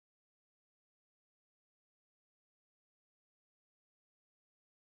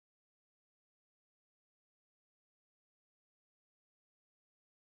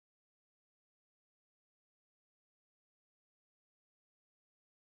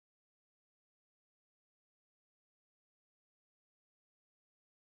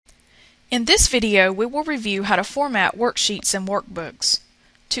In this video, we will review how to format worksheets and workbooks.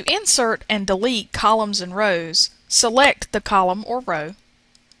 To insert and delete columns and rows, select the column or row,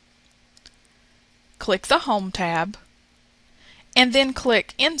 click the Home tab, and then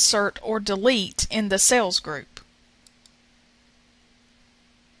click Insert or Delete in the Cells group,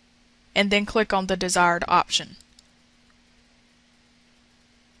 and then click on the desired option.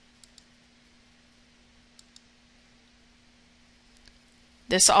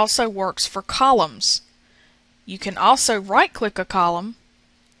 This also works for columns. You can also right-click a column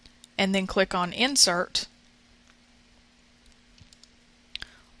and then click on Insert,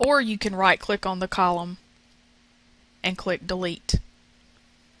 or you can right-click on the column and click Delete.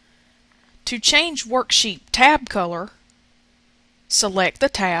 To change worksheet tab color, select the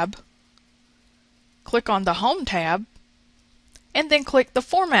tab, click on the Home tab, and then click the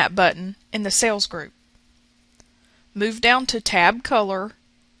Format button in the Cells group. Move down to Tab Color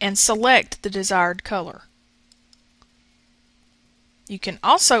and select the desired color. You can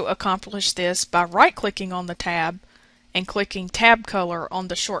also accomplish this by right-clicking on the tab and clicking Tab Color on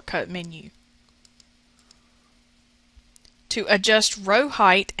the shortcut menu. To adjust row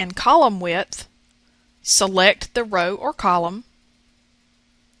height and column width, select the row or column,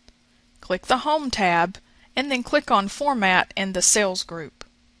 click the Home tab, and then click on Format in the Cells group.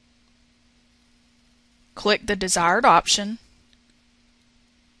 Click the desired option,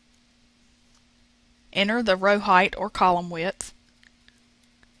 enter the row height or column width,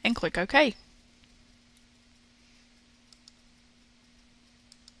 and click OK.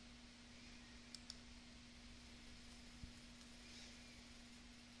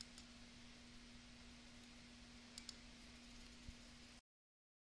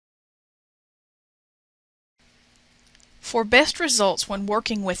 For best results when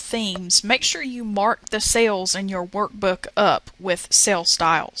working with themes, make sure you mark the cells in your workbook up with cell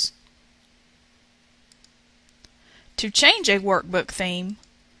styles. To change a workbook theme,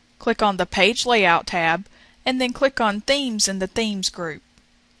 click on the Page Layout tab and then click on Themes in the Themes group.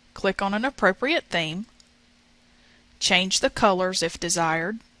 Click on an appropriate theme, change the colors if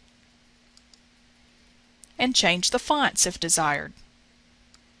desired, and change the fonts if desired.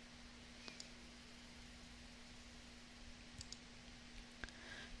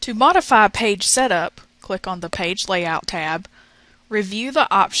 To modify page setup, click on the Page Layout tab, review the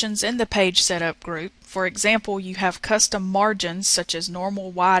options in the Page Setup group. For example, you have custom margins such as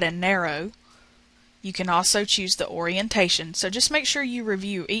normal, wide, and narrow. You can also choose the orientation, so just make sure you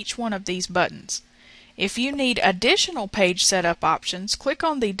review each one of these buttons. If you need additional page setup options, click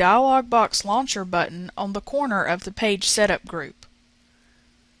on the Dialog Box Launcher button on the corner of the Page Setup group.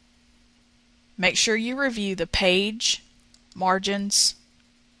 Make sure you review the Page, Margins,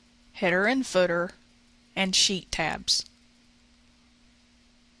 Header and Footer, and Sheet tabs.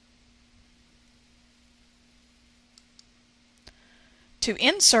 To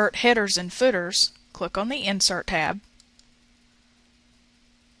insert headers and footers, click on the Insert tab,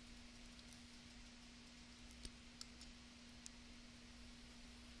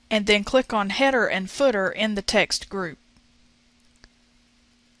 and then click on Header and Footer in the text group.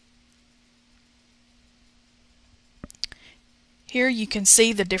 Here you can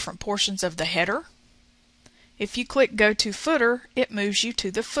see the different portions of the header. If you click Go to Footer, it moves you to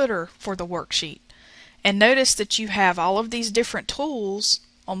the footer for the worksheet. And notice that you have all of these different tools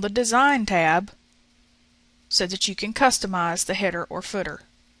on the Design tab so that you can customize the header or footer.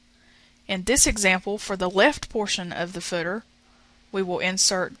 In this example, for the left portion of the footer, we will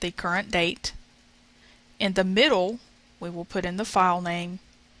insert the current date. In the middle, we will put in the file name.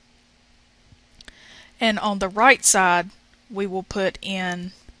 And on the right side, we will put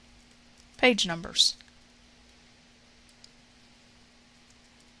in page numbers.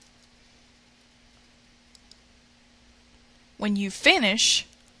 When you finish,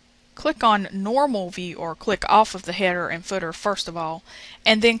 click on Normal View, or click off of the header and footer first of all,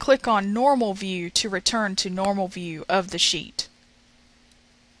 and then click on Normal View to return to normal view of the sheet.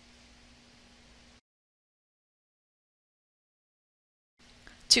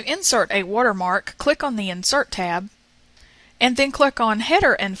 To insert a watermark, click on the Insert tab, and then click on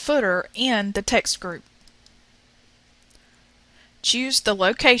Header and Footer in the text group. Choose the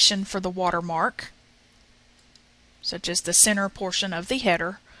location for the watermark, such as the center portion of the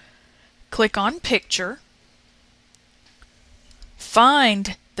header. Click on Picture,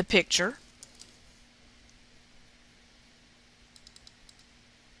 find the picture,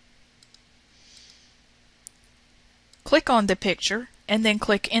 click on the picture, and then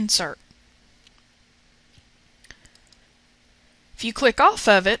click Insert. If you click off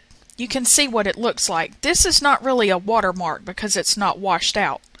of it, you can see what it looks like. This is not really a watermark because it's not washed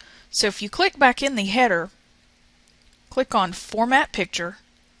out. So if you click back in the header, click on Format Picture,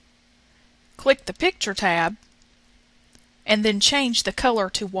 click the Picture tab, and then change the color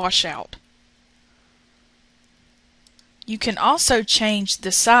to Washout. You can also change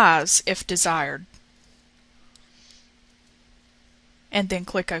the size if desired, and then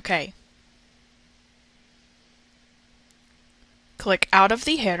click OK. Click out of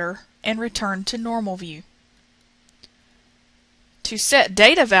the header and return to normal view. To set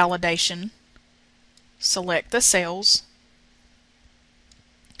data validation, select the cells,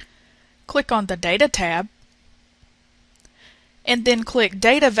 click on the Data tab, and then click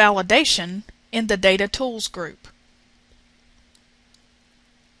Data Validation in the Data Tools group.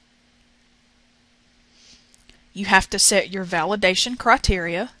 You have to set your validation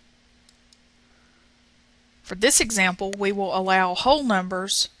criteria. For this example, we will allow whole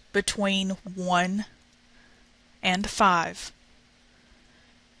numbers between 1 and 5.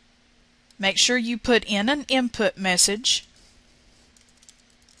 Make sure you put in an input message.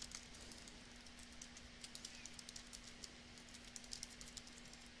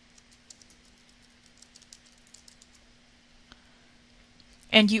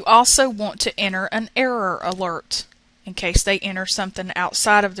 And you also want to enter an error alert in case they enter something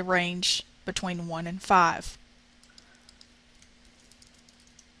outside of the range between 1 and 5.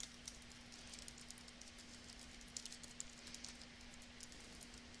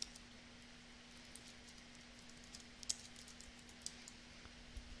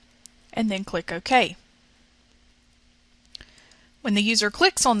 And then click OK. When the user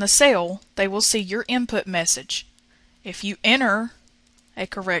clicks on the cell, they will see your input message. If you enter a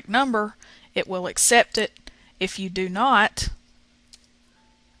correct number, it will accept it. If you do not,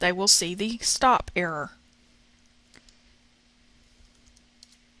 they will see the stop error.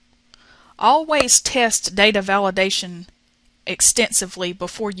 Always test data validation extensively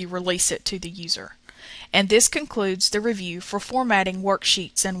before you release it to the user. And this concludes the review for formatting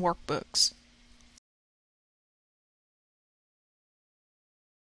worksheets and workbooks.